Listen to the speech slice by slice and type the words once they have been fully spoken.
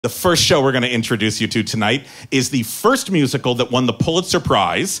The first show we're going to introduce you to tonight is the first musical that won the Pulitzer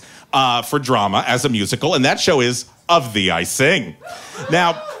Prize for drama as a musical, and that show is Of Thee I Sing.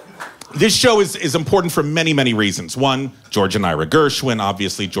 Now, this show is important for many, many reasons. One, George and Ira Gershwin,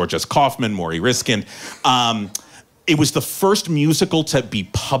 obviously George S. Kaufman, Morrie Ryskind. It was the first musical to be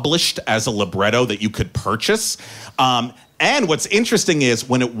published as a libretto that you could purchase. And what's interesting is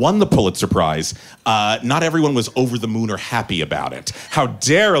when it won the Pulitzer Prize, not everyone was over the moon or happy about it. How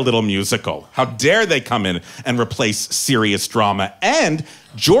dare a little musical? How dare they come in and replace serious drama? And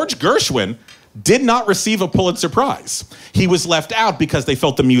George Gershwin did not receive a Pulitzer Prize. He was left out because they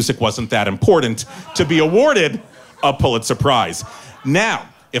felt the music wasn't that important to be awarded a Pulitzer Prize. Now,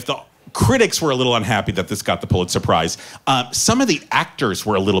 if the critics were a little unhappy that this got the Pulitzer Prize, some of the actors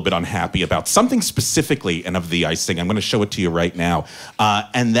were a little bit unhappy about something specifically in Of Thee I Sing. I'm going to show it to you right now.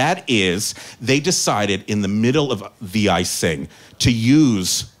 And that is, they decided in the middle of Thee I Sing to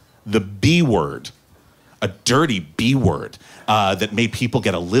use the B word, a dirty B word, that made people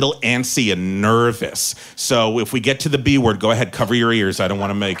get a little antsy and nervous. So if we get to the B word, go ahead, cover your ears. I don't want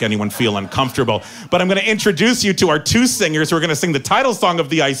to make anyone feel uncomfortable. But I'm going to introduce you to our two singers who are going to sing the title song of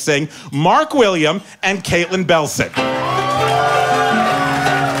Thee I Sing, Mark William and Caitlin Belcik.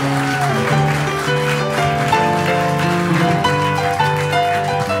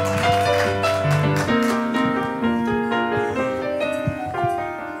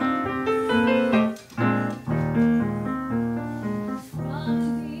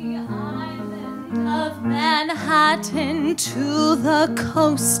 To the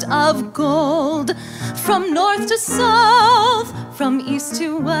coast of gold, from north to south, from east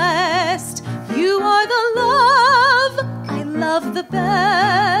to west, you are the love I love the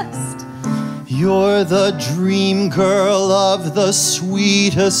best. You're the dream girl of the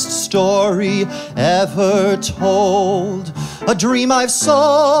sweetest story ever told, a dream I've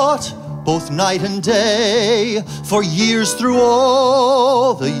sought both night and day for years through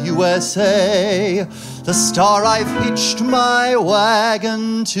all the USA. The star I've hitched my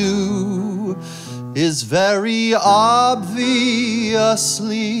wagon to is very obviously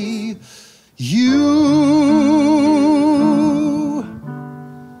you.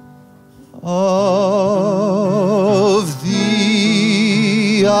 Of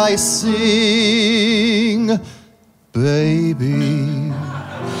thee I sing, baby.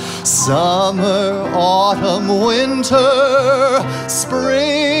 Summer, autumn, winter,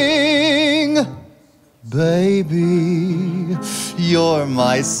 spring. Baby, you're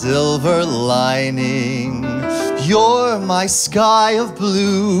my silver lining. You're my sky of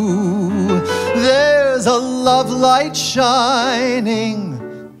blue. There's a love light shining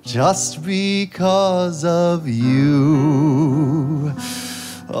just because of you.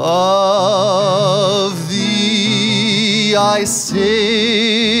 Of thee I sing,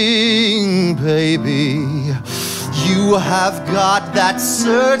 baby. You have got that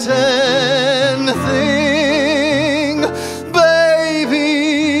certain thing,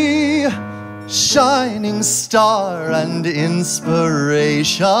 baby. Shining star and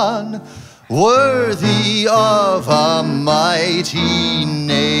inspiration, worthy of a mighty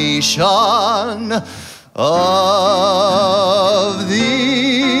nation. Of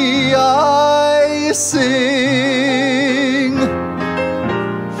thee I sing.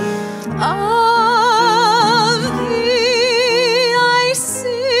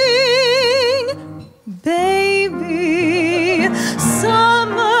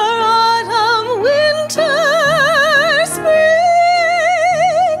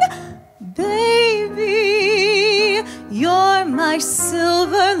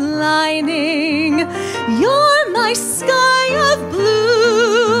 You're my sky of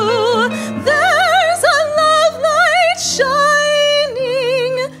blue. There's a love light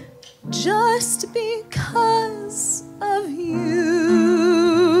shining just because of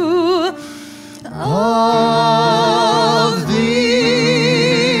you. Of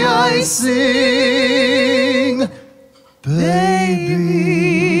thee I sing,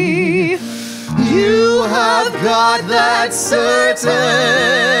 baby. You have got that certain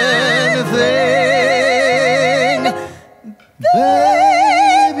thing,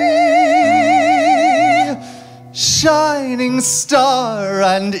 baby. Shining star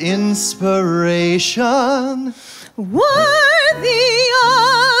and inspiration, worthy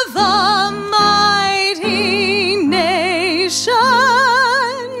of a mighty nation.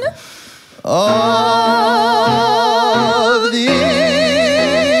 Of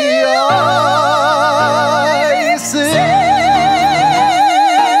thee I sing.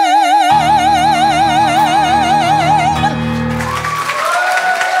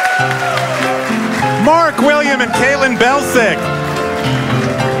 Mark William and Caitlin Belcik.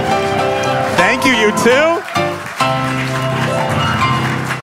 Thank you, you two.